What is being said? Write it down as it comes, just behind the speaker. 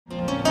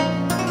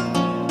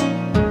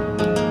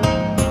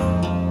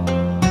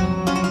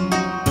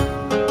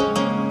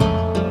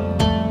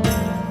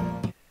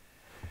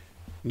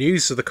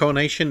News of the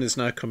coronation is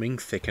now coming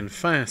thick and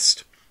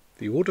fast.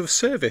 The order of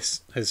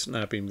service has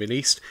now been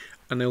released,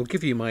 and I'll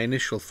give you my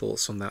initial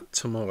thoughts on that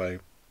tomorrow.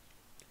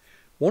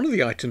 One of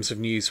the items of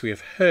news we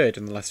have heard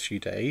in the last few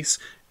days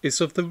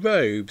is of the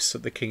robes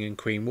that the King and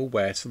Queen will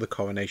wear to the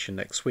coronation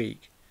next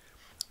week.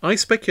 I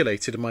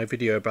speculated in my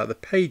video about the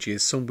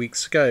pages some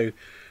weeks ago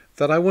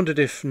that I wondered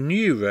if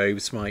new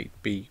robes might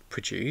be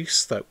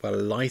produced that were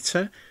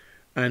lighter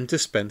and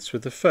dispensed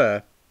with the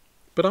fur,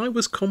 but I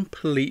was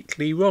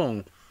completely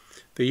wrong.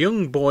 The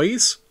young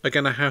boys are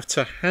going to have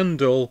to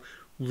handle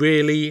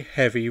really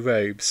heavy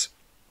robes,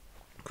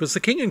 because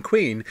the King and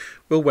Queen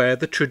will wear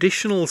the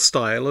traditional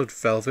style of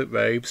velvet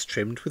robes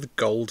trimmed with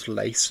gold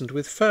lace and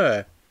with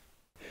fur.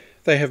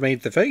 They have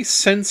made the very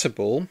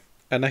sensible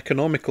and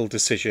economical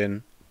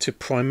decision to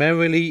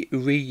primarily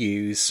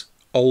reuse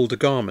older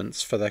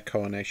garments for their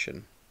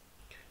coronation.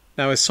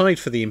 Now, aside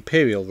for the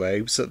imperial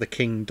robes that the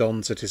King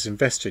dons at his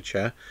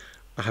investiture,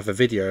 I have a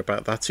video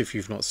about that if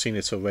you've not seen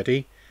it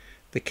already,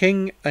 the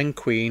King and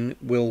Queen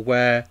will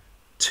wear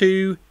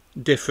two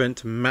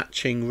different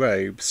matching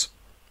robes,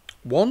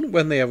 one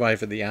when they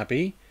arrive at the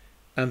Abbey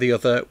and the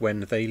other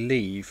when they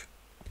leave.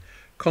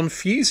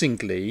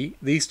 Confusingly,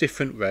 these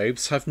different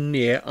robes have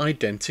near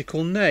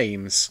identical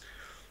names.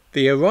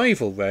 The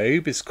arrival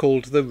robe is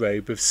called the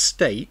robe of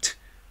state,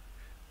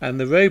 and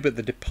the robe at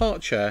the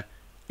departure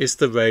is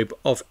the robe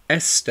of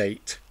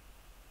estate.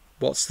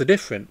 What's the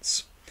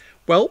difference?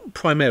 Well,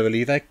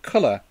 primarily their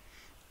colour.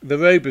 The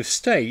robe of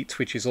state,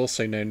 which is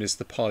also known as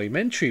the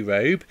parliamentary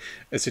robe,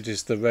 as it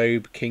is the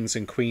robe kings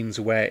and queens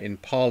wear in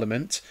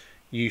Parliament,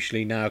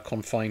 usually now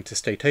confined to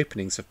state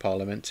openings of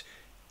Parliament,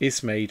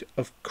 is made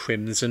of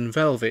crimson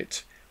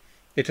velvet.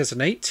 It has an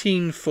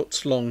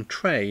 18-foot long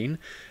train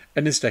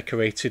and is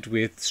decorated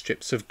with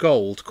strips of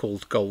gold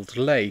called gold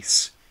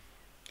lace.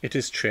 It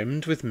is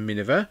trimmed with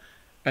miniver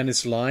and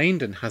is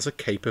lined and has a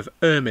cape of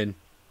ermine.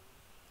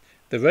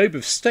 The robe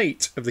of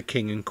state of the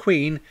King and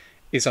Queen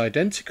is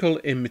identical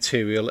in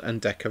material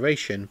and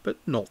decoration, but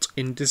not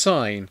in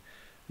design.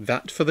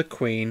 That for the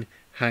Queen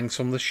hangs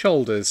from the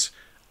shoulders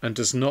and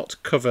does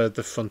not cover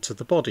the front of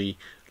the body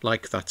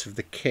like that of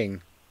the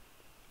King.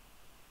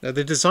 Now,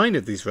 the design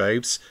of these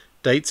robes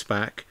dates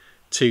back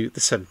to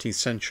the 17th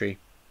century.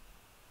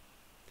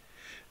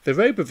 The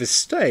robe of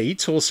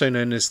estate, also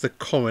known as the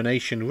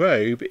coronation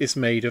robe, is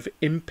made of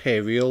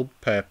imperial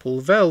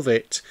purple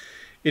velvet.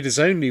 It is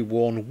only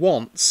worn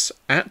once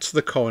at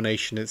the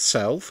coronation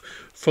itself,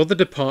 for the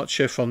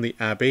departure from the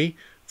Abbey,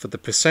 for the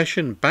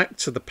procession back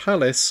to the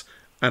palace,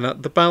 and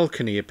at the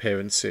balcony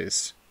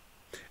appearances.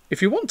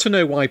 If you want to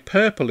know why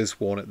purple is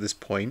worn at this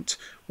point,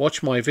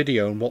 watch my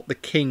video on what the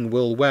King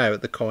will wear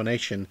at the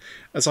coronation,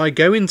 as I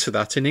go into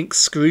that in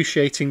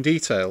excruciating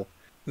detail.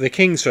 The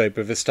King's robe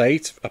of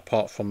estate,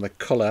 apart from the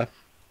colour,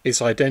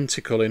 is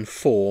identical in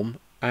form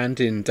and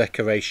in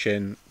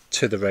decoration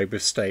to the robe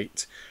of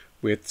state,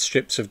 with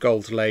strips of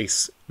gold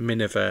lace,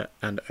 miniver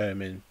and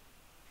ermine.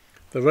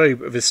 The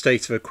robe of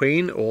estate of a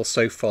queen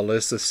also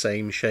follows the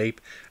same shape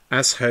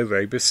as her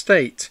robe of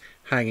state,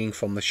 hanging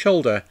from the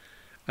shoulder,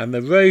 and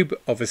the robe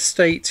of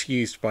estate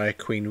used by a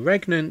queen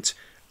regnant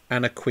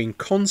and a queen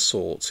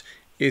consort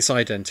is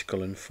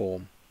identical in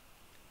form.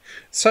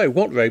 So,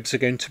 what robes are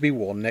going to be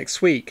worn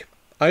next week?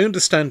 I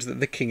understand that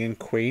the King and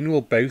Queen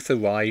will both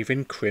arrive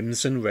in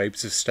crimson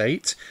robes of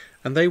state,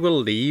 and they will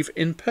leave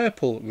in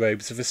purple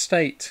robes of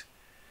estate.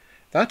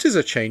 That is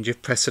a change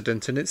of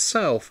precedent in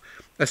itself,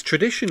 as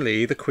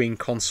traditionally the Queen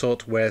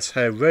Consort wears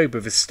her robe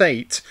of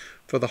estate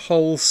for the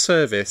whole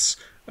service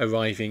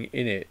arriving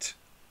in it.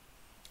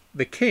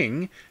 The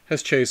King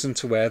has chosen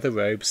to wear the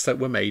robes that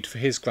were made for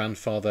his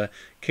grandfather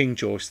King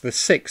George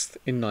VI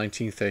in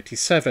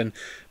 1937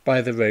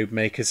 by the robe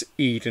makers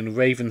Ede and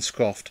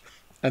Ravenscroft,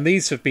 and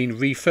these have been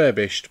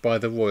refurbished by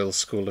the Royal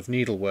School of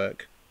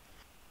Needlework.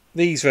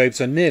 These robes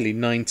are nearly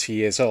 90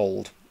 years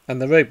old,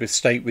 and the robe of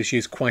state was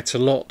used quite a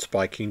lot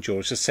by King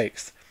George VI,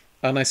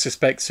 and I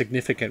suspect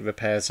significant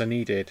repairs are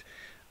needed.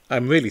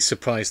 I'm really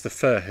surprised the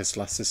fur has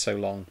lasted so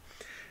long.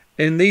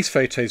 In these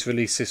photos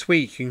released this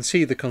week, you can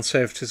see the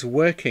Conservatives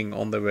working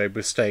on the robe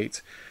of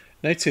state.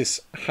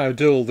 Notice how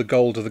dull the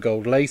gold of the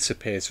gold lace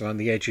appears around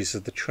the edges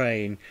of the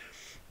train.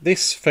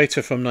 This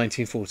photo from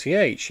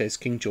 1948 shows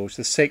King George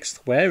VI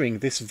wearing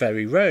this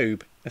very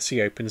robe as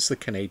he opens the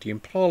Canadian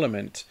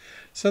Parliament,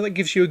 so that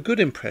gives you a good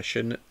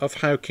impression of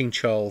how King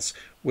Charles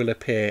will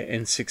appear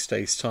in 6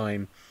 days'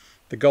 time.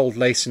 The gold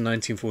lace in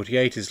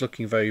 1948 is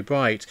looking very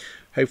bright.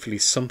 Hopefully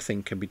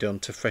something can be done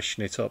to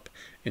freshen it up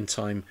in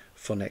time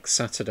for next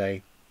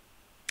Saturday.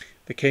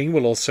 The King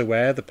will also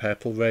wear the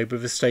purple robe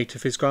of estate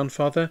of his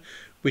grandfather,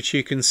 which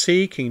you can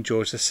see King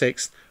George VI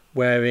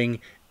wearing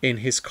in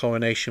his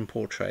coronation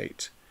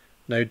portrait.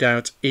 No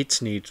doubt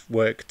it needs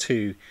work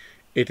too.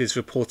 It is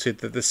reported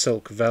that the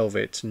silk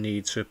velvet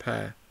needs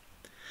repair.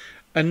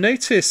 And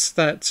notice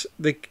that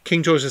the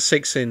King George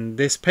VI in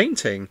this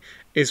painting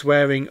is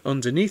wearing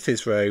underneath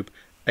his robe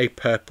a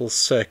purple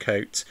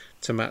surcoat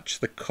to match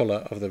the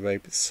colour of the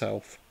robe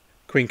itself.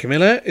 Queen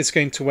Camilla is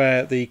going to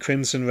wear the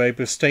crimson robe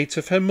of state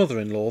of her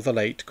mother-in-law, the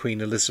late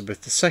Queen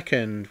Elizabeth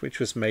II,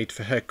 which was made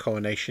for her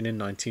coronation in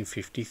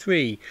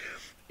 1953.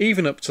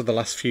 Even up to the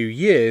last few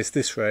years,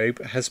 this robe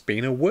has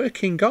been a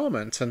working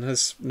garment and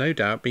has no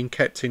doubt been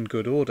kept in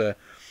good order.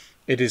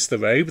 It is the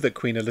robe that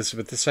Queen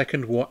Elizabeth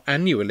II wore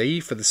annually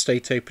for the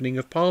state opening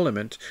of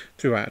Parliament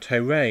throughout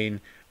her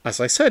reign. As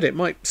I said, it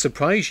might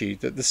surprise you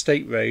that the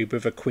state robe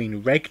of a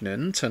Queen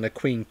Regnant and a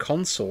Queen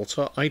Consort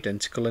are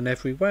identical in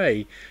every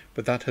way,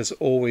 but that has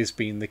always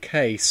been the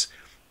case.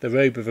 The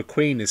robe of a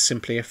queen is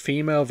simply a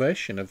female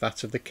version of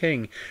that of the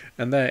king,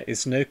 and there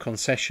is no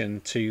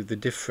concession to the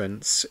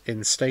difference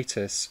in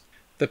status.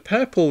 The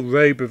purple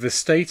robe of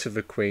estate of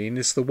a queen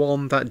is the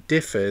one that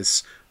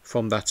differs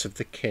from that of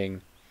the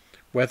king.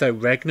 Whether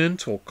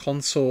regnant or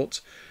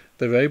consort,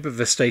 the robe of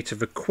estate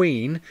of a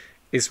queen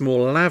is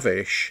more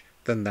lavish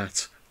than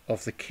that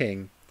of the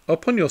king.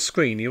 Up on your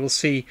screen you will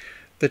see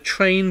the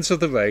trains of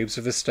the robes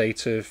of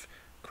estate of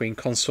Queen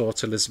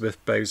Consort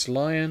Elizabeth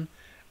Bowes-Lyon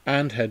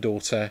and her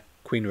daughter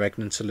Queen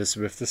Regnant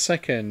Elizabeth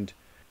II.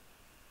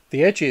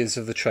 The edges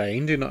of the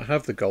train do not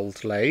have the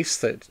gold lace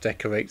that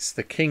decorates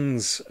the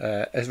king's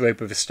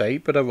robe of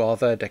estate, but are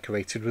rather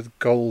decorated with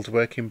gold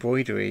work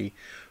embroidery,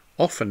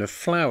 often of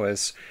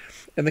flowers.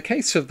 In the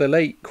case of the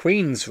late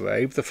Queen's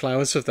robe, the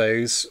flowers of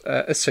those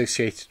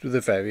associated with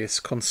the various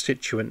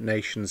constituent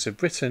nations of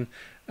Britain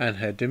and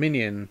her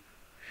dominion.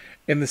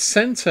 In the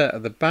centre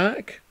at the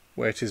back,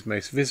 where it is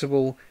most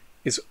visible,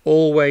 is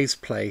always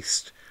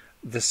placed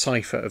the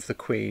cipher of the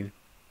Queen.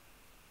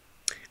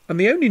 And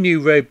the only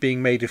new robe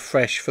being made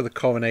afresh for the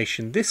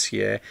coronation this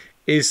year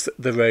is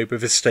the robe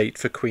of estate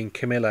for Queen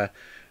Camilla,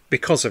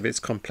 because of its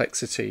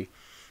complexity.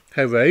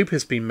 Her robe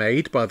has been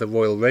made by the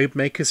royal robe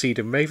makers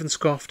Eden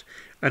Ravenscroft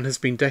and has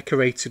been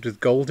decorated with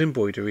gold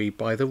embroidery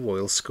by the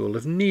Royal School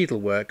of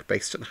Needlework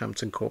based at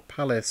Hampton Court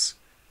Palace.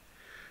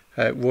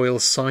 Her royal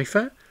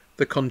cipher,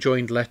 the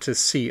conjoined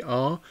letters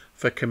CR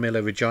for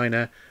Camilla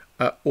Regina,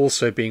 are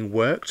also being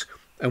worked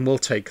and will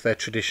take their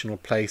traditional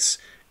place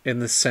in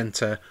the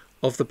centre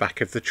of the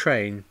back of the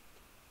train.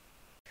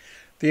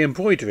 The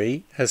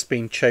embroidery has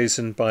been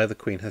chosen by the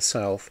Queen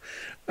herself,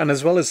 and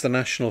as well as the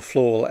national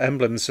floral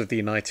emblems of the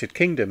United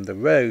Kingdom, the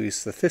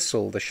rose, the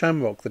thistle, the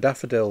shamrock, the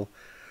daffodil,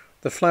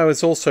 the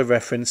flowers also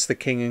reference the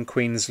King and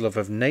Queen's love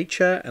of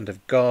nature and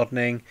of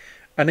gardening,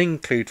 and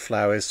include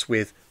flowers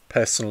with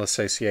personal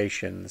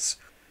associations.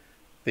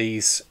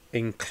 These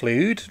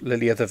include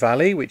Lily of the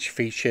Valley, which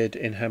featured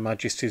in Her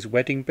Majesty's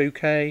wedding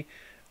bouquet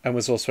and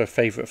was also a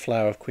favourite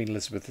flower of Queen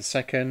Elizabeth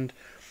II,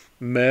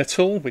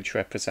 myrtle, which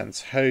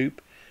represents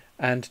hope,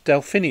 and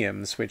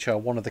delphiniums, which are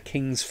one of the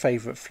King's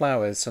favourite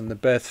flowers and the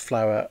birth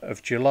flower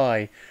of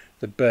July,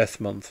 the birth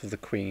month of the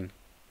Queen.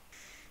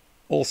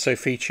 Also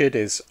featured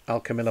is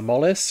Alchemilla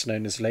mollis,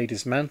 known as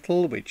Lady's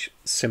Mantle, which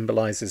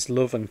symbolises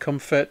love and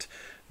comfort,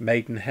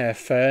 maidenhair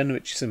fern,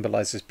 which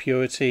symbolises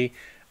purity,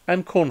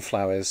 and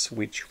cornflowers,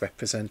 which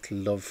represent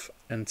love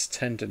and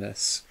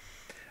tenderness.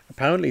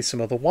 Apparently some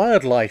other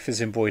wildlife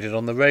is embroidered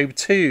on the robe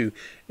too,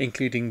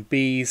 including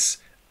bees,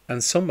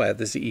 and somewhere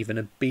there's even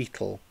a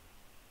beetle.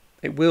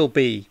 It will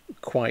be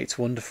quite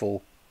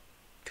wonderful.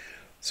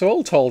 So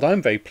all told,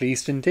 I'm very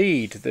pleased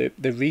indeed. The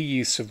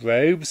reuse of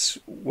robes,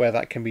 where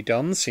that can be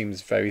done,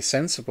 seems very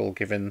sensible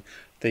given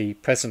the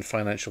present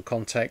financial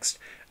context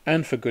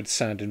and for good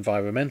sound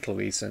environmental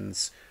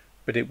reasons.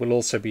 But it will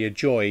also be a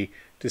joy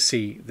to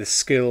see the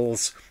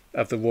skills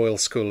of the Royal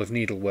School of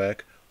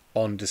Needlework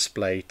on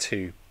display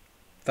too.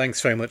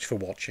 Thanks very much for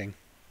watching.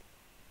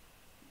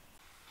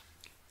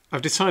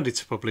 I've decided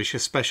to publish a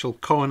special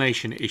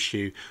coronation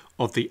issue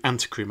of the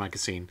Antiquary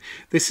magazine.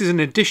 This is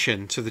an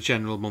addition to the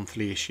general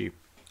monthly issue.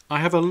 I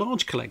have a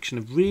large collection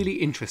of really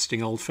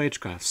interesting old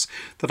photographs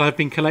that I've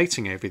been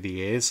collecting over the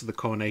years of the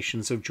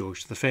coronations of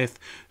George V,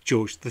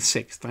 George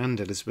VI and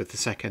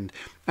Elizabeth II,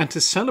 and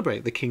to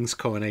celebrate the King's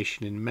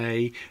coronation in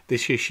May,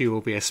 this issue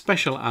will be a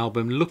special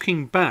album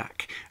looking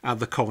back at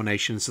the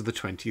coronations of the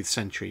 20th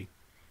century.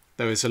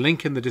 There is a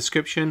link in the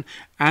description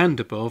and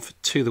above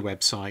to the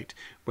website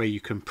where you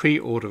can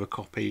pre-order a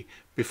copy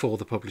before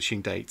the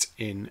publishing date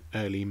in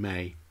early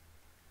May.